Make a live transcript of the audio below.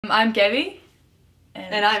I'm Gabi.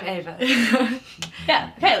 And I'm Ava.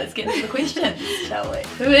 Yeah, okay, let's get into the questions, shall we?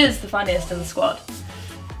 Who is the funniest in the squad?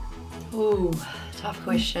 Ooh, tough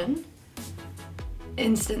question.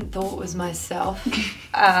 Instant thought was myself.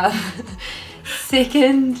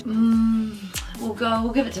 Second,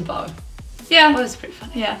 we'll give it to Bo. Yeah. Bo was pretty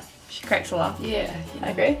funny. Yeah, she cracks a laugh. Yeah, I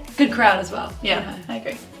agree. Good crowd as well. Yeah, you know. I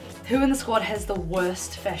agree. Who in the squad has the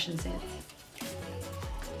worst fashion sense?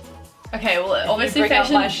 Okay, well, obviously bring out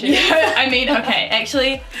fashion. my shoe. Yeah, I mean, okay,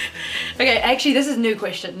 actually, this is new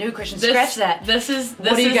question. New question. Scratch that. This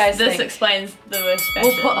What do you guys This think? explains the worst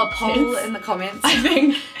fashion. We'll put a poll sense. in the comments. I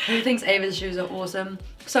think Who thinks Ava's shoes are awesome?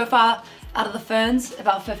 So far, out of the Ferns,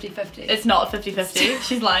 about 50-50. it's not 50-50.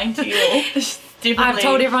 She's lying to you all. She's definitely. I've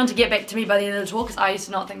told everyone to get back to me by the end of the tour because I used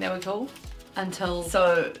to not think they were cool until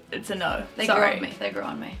So it's a no. they grew Sorry. on me. They grew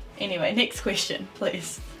on me. Anyway, next question,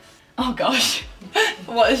 please. Oh gosh.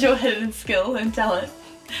 What is your hidden skill and talent?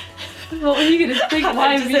 What were you gonna think?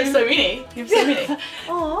 I just have so many. You have so many.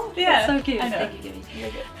 Oh, Yeah, that's so cute. I know. Thank you, Gabi. You're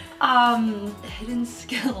good. Hidden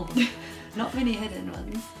skill. Not many hidden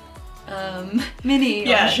ones. Many.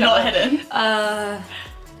 Yeah, I'm sure. not hidden.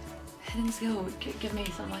 Hidden skill. Give me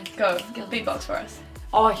some like. Go. Skill. Beatbox for us.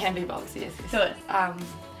 Oh, I can beatbox. Yes. Do it.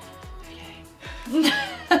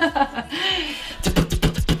 Okay.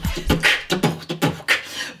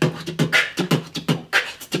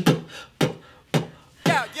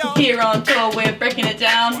 Here on tour, we're breaking it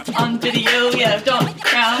down on video. Yeah, don't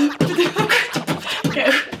crown.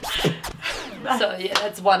 Okay. So yeah,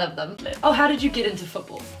 that's one of them. Oh, how did you get into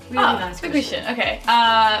football? Really Oh, nice good question. Okay.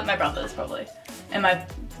 My brothers probably, and I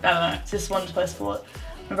don't know, just wanted to play sport.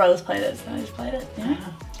 My brothers played it, so I just played it. Yeah,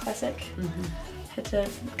 classic. Had to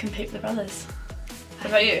compete with the brothers. What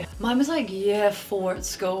about you? Mine was like year 4 at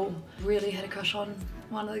school. Really had a crush on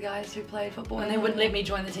one of the guys who played football, and they wouldn't let me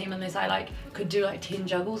join the team unless I like could do like 10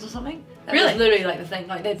 juggles or something. That Really? was literally like the thing.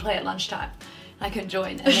 Like they'd play at lunchtime. I couldn't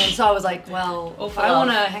join, and then so I was like, well, All if for I love. want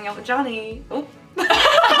to hang out with Johnny. Oh.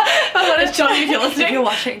 Johnny, if you're listening. If you're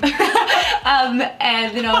watching. And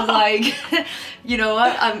then I was like, you know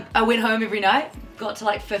what? I went home every night, got to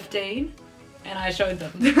like 15, and I showed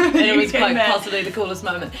them. And it was came like back. possibly the coolest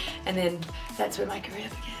moment. And then that's where my career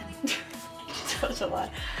began. Such a lie.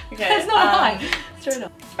 Okay. That's not a lie. Straight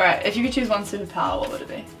up. Alright, if you could choose one superpower, what would it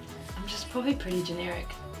be? I'm just probably pretty generic.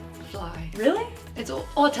 Fly. Really? It's all,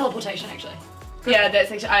 or teleportation actually. Yeah,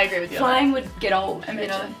 that's actually, I agree with you. on Flying would get old, you know.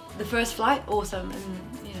 Imagine. The first flight, awesome,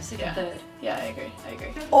 and you know, second, Yeah. third. that. Yeah, I agree. I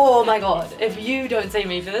agree. Oh my god, if you don't see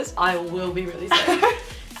me for this, I will be really sad.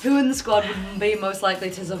 Who in the squad would be most likely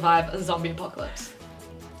to survive a zombie apocalypse?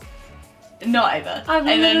 Not Ava. I've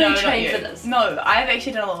Ava, literally not trained you. for this. No, I've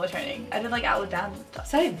actually done a lot of training. I did like outward bound stuff.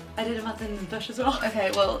 Same. I did a month in the bush as well. Okay,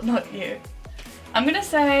 well, not you. I'm gonna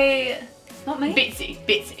say Not me.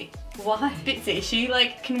 Betsy. Why? Betsy, she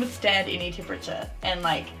like can withstand any temperature and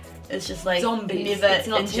like it's just like Zombies. never It's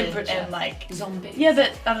not injured temperature. and like Zombie. yeah,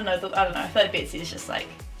 but I don't know. I feel like Betsy is just like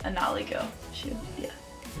a gnarly girl. Yeah.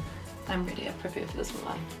 I'm ready. I'm prepared for this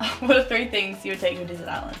one. What are 3 things you would take to a desert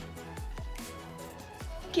island?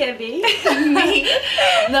 Gabi. Me.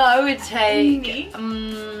 No, I would take. Me.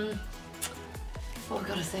 Well, we've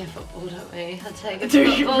got to say football, don't we? I'd take a Do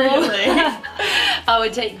you football. really? I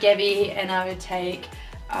would take Gabi, and I would take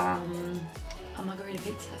a margarita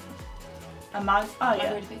pizza. Oh yeah.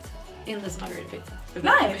 Margarita pizza. Endless margarita pizza.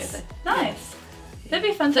 Nice. Nice. That'd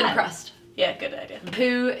be fun. Thin time. crust. Yeah, good idea.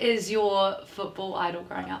 Who is your football idol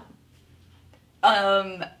growing up?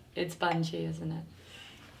 It's Bungie, isn't it?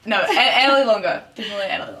 No, Annalie Longo. Definitely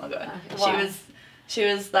Annalie Longo. Okay. Why? She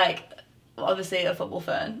was like obviously a football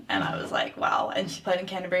fan, and I was like, wow. And she played in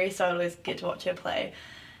Canterbury, so I'd always get to watch her play.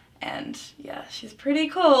 And yeah, she's pretty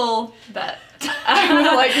cool. But I'm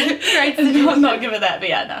like, Great I'm not give her that. But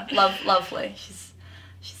yeah, no, lovely. She's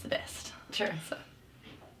the best. Sure. So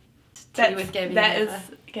Tea with Gabi. that is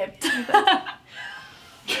Gabi.